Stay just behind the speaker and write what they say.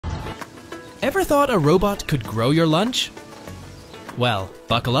Ever thought a robot could grow your lunch? Well,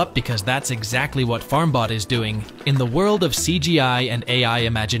 buckle up because that's exactly what FarmBot is doing in the world of CGI and AI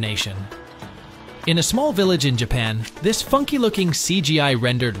imagination. In a small village in Japan, this funky-looking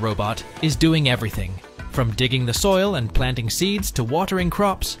CGI-rendered robot is doing everything, from digging the soil and planting seeds to watering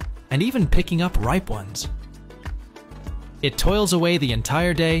crops, and even picking up ripe ones. It toils away the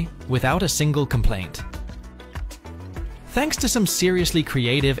entire day without a single complaint. Thanks to some seriously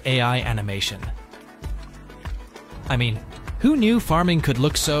creative AI animation. I mean, who knew farming could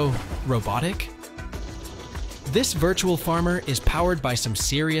look so robotic? This virtual farmer is powered by some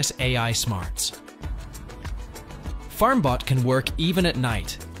serious AI smarts. FarmBot can work even at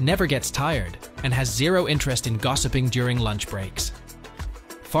night, never gets tired, and has zero interest in gossiping during lunch breaks.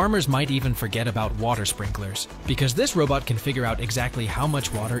 Farmers might even forget about water sprinklers, because this robot can figure out exactly how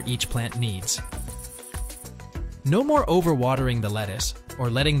much water each plant needs. No more overwatering the lettuce or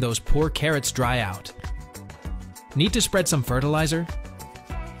letting those poor carrots dry out. Need to spread some fertilizer?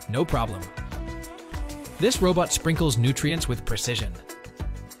 No problem. This robot sprinkles nutrients with precision.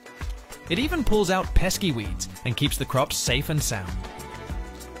 It even pulls out pesky weeds and keeps the crops safe and sound.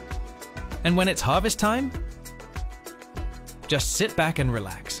 And when it's harvest time, just sit back and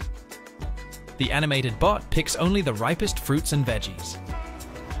relax. The animated bot picks only the ripest fruits and veggies,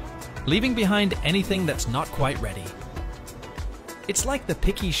 leaving behind anything that's not quite ready. It's like the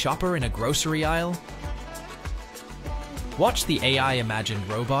picky shopper in a grocery aisle. Watch the AI-imagined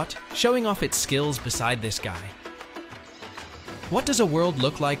robot showing off its skills beside this guy. What does a world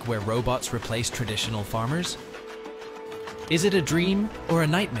look like where robots replace traditional farmers? Is it a dream or a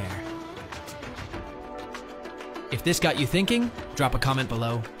nightmare? If this got you thinking, drop a comment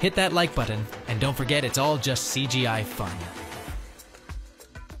below, hit that like button, and don't forget it's all just CGI fun.